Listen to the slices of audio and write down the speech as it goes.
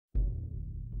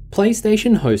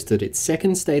PlayStation hosted its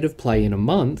second State of Play in a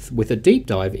month with a deep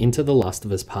dive into The Last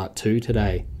of Us Part 2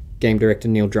 today. Game director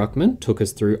Neil Druckmann took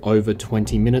us through over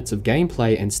 20 minutes of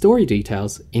gameplay and story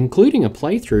details, including a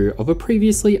playthrough of a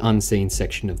previously unseen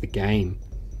section of the game.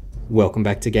 Welcome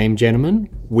back to Game Gentleman.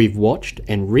 We've watched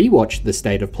and rewatched the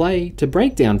State of Play to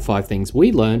break down 5 things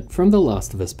we learnt from The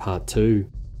Last of Us Part 2.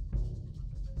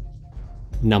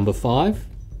 Number 5.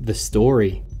 The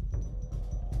story.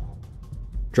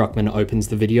 Druckmann opens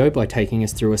the video by taking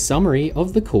us through a summary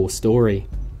of the core story.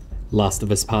 Last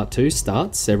of Us Part 2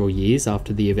 starts several years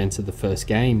after the events of the first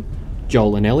game.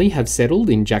 Joel and Ellie have settled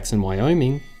in Jackson,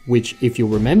 Wyoming, which, if you'll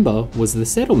remember, was the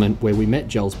settlement where we met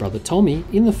Joel's brother Tommy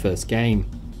in the first game.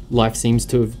 Life seems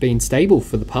to have been stable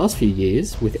for the past few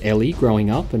years, with Ellie growing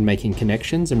up and making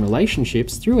connections and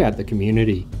relationships throughout the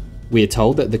community. We are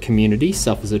told that the community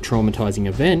suffers a traumatizing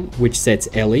event which sets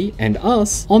Ellie and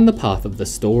us on the path of the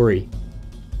story.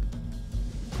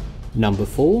 Number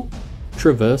 4.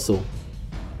 Traversal.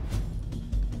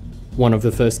 One of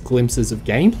the first glimpses of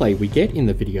gameplay we get in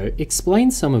the video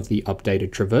explains some of the updated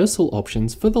traversal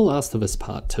options for The Last of Us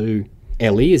Part 2.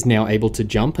 Ellie is now able to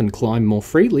jump and climb more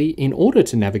freely in order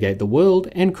to navigate the world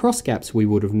and cross gaps we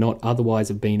would have not otherwise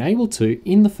have been able to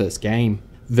in the first game.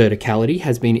 Verticality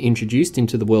has been introduced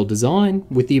into the world design,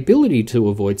 with the ability to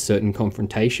avoid certain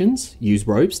confrontations, use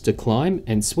ropes to climb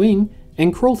and swing,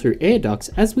 and crawl through air ducts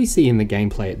as we see in the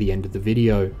gameplay at the end of the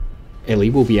video. Ellie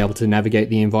will be able to navigate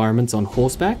the environments on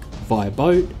horseback, via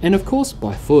boat, and of course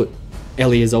by foot.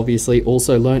 Ellie has obviously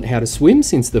also learnt how to swim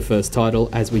since the first title,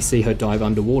 as we see her dive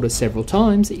underwater several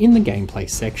times in the gameplay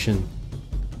section.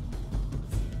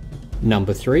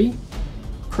 Number 3.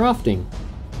 Crafting.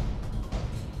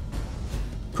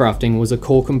 Crafting was a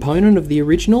core component of the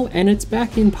original and it's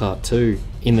back in Part 2.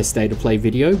 In the State of Play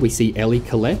video, we see Ellie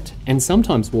collect, and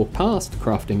sometimes walk past,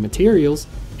 crafting materials,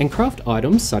 and craft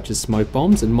items such as smoke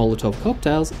bombs and Molotov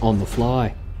cocktails on the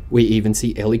fly. We even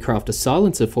see Ellie craft a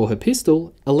silencer for her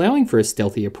pistol, allowing for a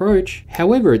stealthy approach,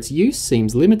 however its use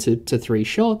seems limited to 3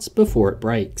 shots before it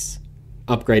breaks.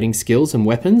 Upgrading skills and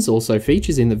weapons also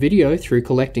features in the video through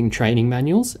collecting training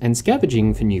manuals and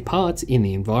scavenging for new parts in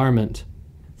the environment.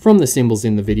 From the symbols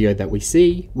in the video that we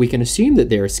see, we can assume that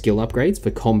there are skill upgrades for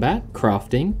combat,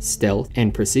 crafting, stealth,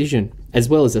 and precision, as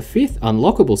well as a 5th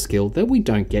unlockable skill that we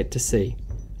don't get to see.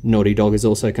 Naughty Dog has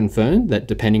also confirmed that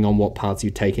depending on what paths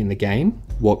you take in the game,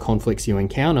 what conflicts you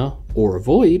encounter, or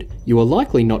avoid, you are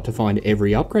likely not to find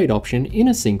every upgrade option in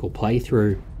a single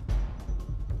playthrough.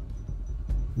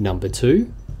 Number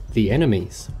 2. The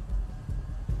enemies.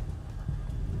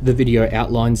 The video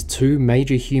outlines 2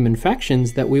 major human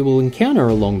factions that we will encounter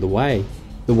along the way.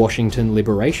 The Washington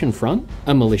Liberation Front,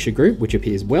 a militia group which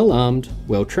appears well armed,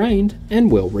 well trained,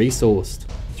 and well resourced.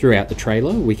 Throughout the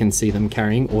trailer, we can see them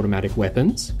carrying automatic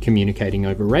weapons, communicating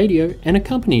over radio, and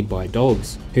accompanied by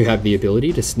dogs, who have the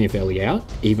ability to sniff Ellie out,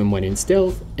 even when in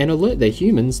stealth, and alert their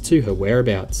humans to her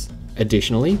whereabouts.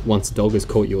 Additionally, once a dog has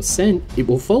caught your scent, it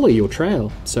will follow your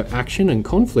trail, so action and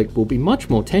conflict will be much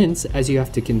more tense as you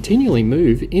have to continually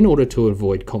move in order to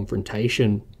avoid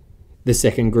confrontation. The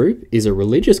second group is a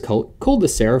religious cult called the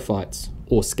Seraphites,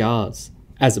 or Scars.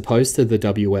 As opposed to the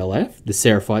WLF, the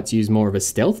Seraphites use more of a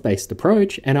stealth-based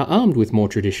approach and are armed with more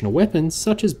traditional weapons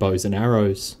such as bows and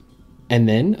arrows. And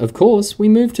then, of course, we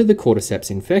move to the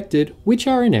Cordyceps infected, which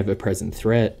are an ever-present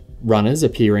threat. Runners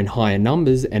appear in higher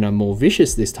numbers and are more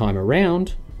vicious this time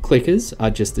around, clickers are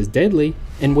just as deadly,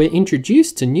 and we're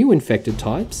introduced to new infected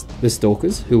types, the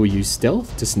Stalkers, who will use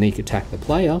stealth to sneak attack the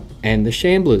player, and the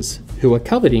Shamblers, who are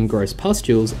covered in gross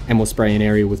pustules and will spray an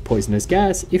area with poisonous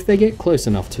gas if they get close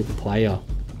enough to the player.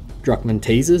 Druckmann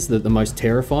teases that the most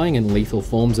terrifying and lethal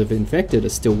forms of infected are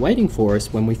still waiting for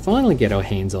us when we finally get our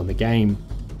hands on the game.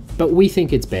 But we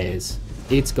think it's bears.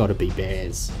 It's gotta be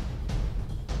bears.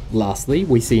 Lastly,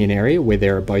 we see an area where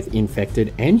there are both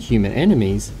infected and human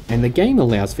enemies, and the game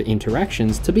allows for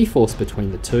interactions to be forced between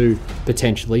the two,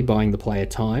 potentially buying the player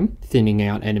time, thinning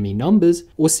out enemy numbers,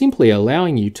 or simply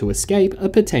allowing you to escape a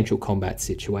potential combat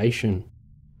situation.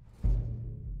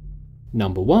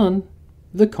 Number 1.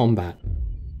 The combat.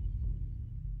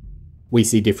 We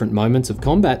see different moments of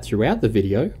combat throughout the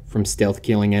video, from stealth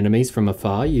killing enemies from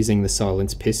afar using the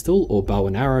silenced pistol or bow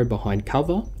and arrow behind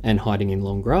cover and hiding in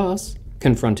long grass,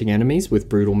 confronting enemies with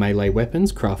brutal melee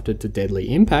weapons crafted to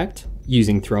deadly impact,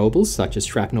 using throwables such as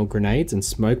shrapnel grenades and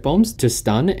smoke bombs to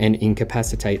stun and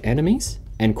incapacitate enemies,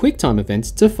 and quick-time events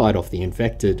to fight off the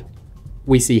infected.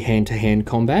 We see hand-to-hand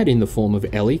combat in the form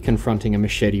of Ellie confronting a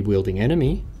machete-wielding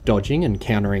enemy, dodging and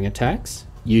countering attacks,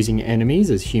 using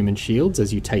enemies as human shields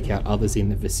as you take out others in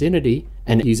the vicinity,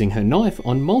 and using her knife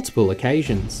on multiple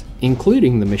occasions,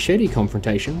 including the machete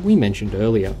confrontation we mentioned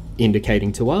earlier,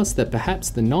 indicating to us that perhaps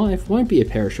the knife won't be a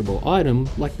perishable item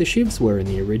like the shivs were in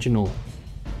the original.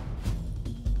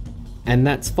 And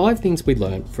that's 5 things we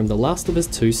learned from The Last of Us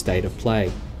 2 State of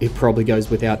Play. It probably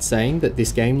goes without saying that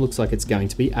this game looks like it's going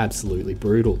to be absolutely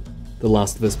brutal. The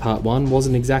Last of Us Part 1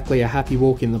 wasn't exactly a happy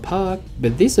walk in the park,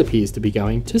 but this appears to be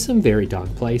going to some very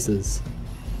dark places.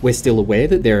 We're still aware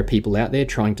that there are people out there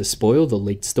trying to spoil the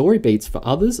leaked story beats for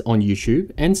others on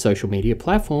YouTube and social media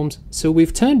platforms, so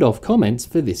we've turned off comments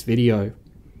for this video.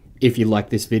 If you like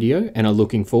this video and are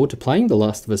looking forward to playing The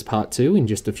Last of Us Part 2 in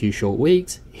just a few short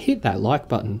weeks, hit that like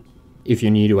button. If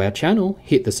you're new to our channel,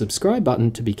 hit the subscribe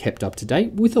button to be kept up to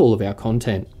date with all of our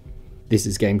content. This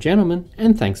is GameGentleman,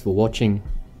 and thanks for watching.